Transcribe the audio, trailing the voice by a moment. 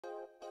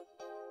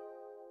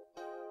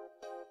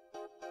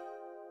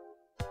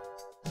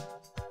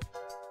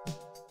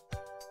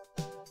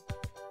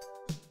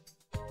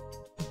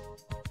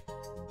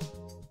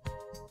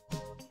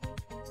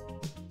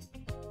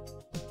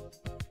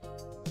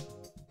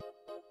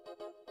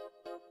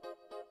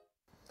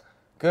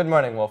Good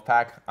morning,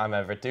 Wolfpack. I'm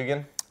Everett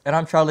Dugan. And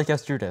I'm Charlie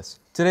Castroudis.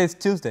 Today is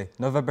Tuesday,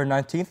 November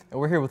 19th, and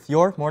we're here with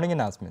your morning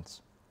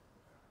announcements.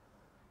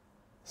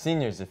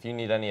 Seniors, if you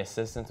need any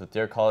assistance with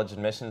your college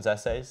admissions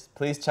essays,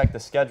 please check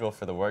the schedule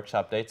for the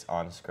workshop dates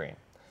on screen.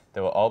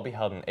 They will all be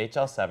held in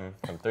HL7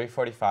 from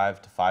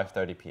 3:45 to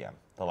 5:30 p.m.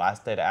 The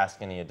last day to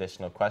ask any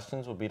additional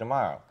questions will be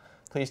tomorrow.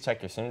 Please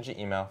check your Synergy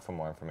email for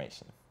more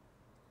information.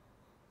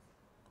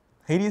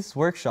 Hades'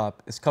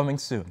 workshop is coming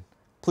soon.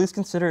 Please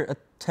consider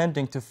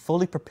attending to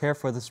fully prepare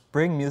for the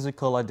spring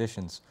musical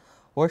auditions.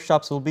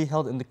 Workshops will be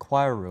held in the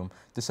choir room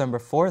December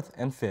 4th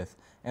and 5th,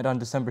 and on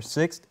December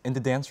 6th in the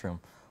dance room,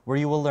 where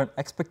you will learn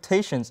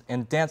expectations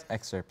and dance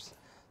excerpts.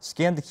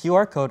 Scan the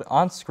QR code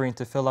on screen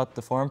to fill out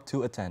the form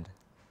to attend.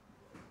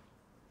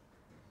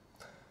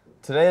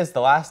 Today is the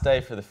last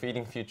day for the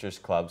Feeding Futures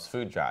Club's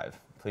food drive.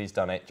 Please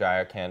donate dry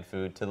or canned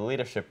food to the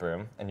leadership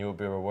room, and you will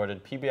be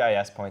rewarded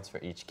PBIS points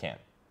for each can.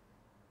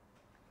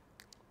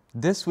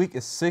 This week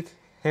is Sikh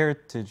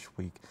Heritage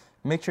Week.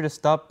 Make sure to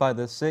stop by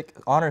the Sikh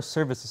Honor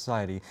Service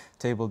Society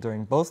table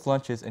during both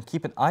lunches and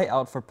keep an eye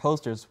out for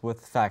posters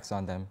with facts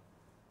on them.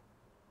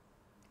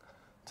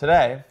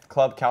 Today,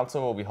 Club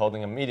Council will be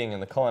holding a meeting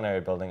in the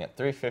Culinary Building at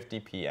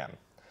 3:50 p.m.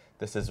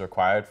 This is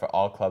required for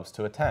all clubs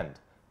to attend.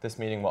 This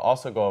meeting will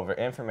also go over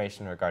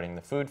information regarding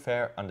the food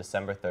fair on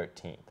December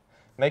 13th.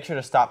 Make sure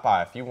to stop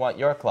by if you want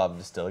your club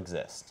to still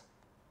exist.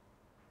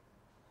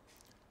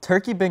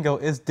 Turkey Bingo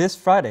is this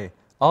Friday.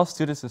 All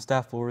students and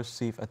staff will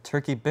receive a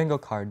turkey bingo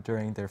card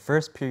during their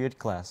first period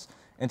class.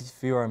 And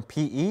if you are in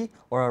PE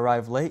or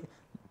arrive late,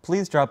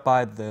 please drop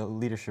by the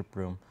leadership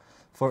room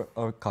for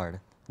a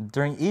card.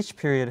 During each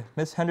period,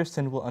 Ms.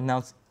 Henderson will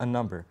announce a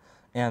number.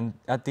 And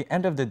at the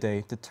end of the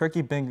day, the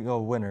turkey bingo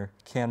winner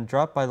can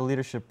drop by the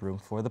leadership room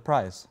for the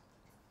prize.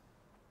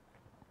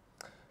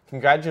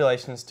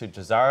 Congratulations to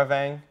Jazara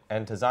Vang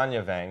and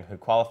Tazanya Vang, who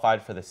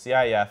qualified for the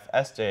CIF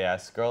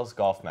SJS Girls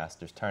Golf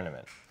Masters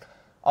Tournament.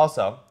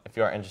 Also, if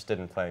you are interested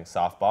in playing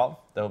softball,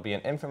 there will be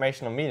an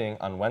informational meeting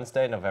on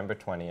Wednesday, November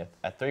 20th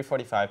at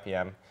 3:45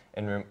 p.m.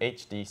 in room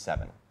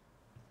HD7.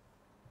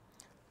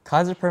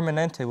 Kaiser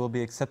Permanente will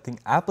be accepting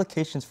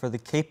applications for the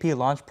KP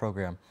Launch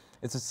Program.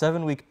 It's a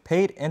 7-week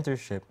paid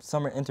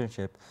summer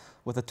internship,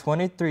 with a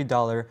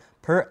 $23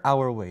 per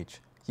hour wage.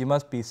 You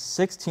must be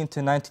 16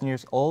 to 19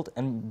 years old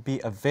and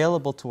be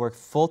available to work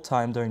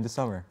full-time during the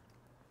summer.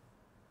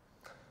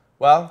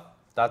 Well,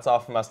 that's all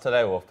from us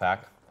today, Wolfpack.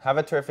 Have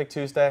a terrific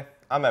Tuesday.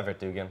 I'm Everett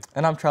Dugan.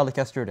 And I'm Charlie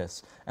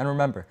Castroudis. And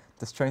remember,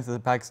 the strength of the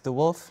pack is the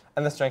wolf.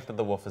 And the strength of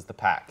the wolf is the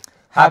pack.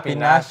 Happy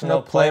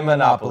National Play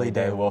Monopoly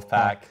Day,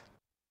 Wolfpack.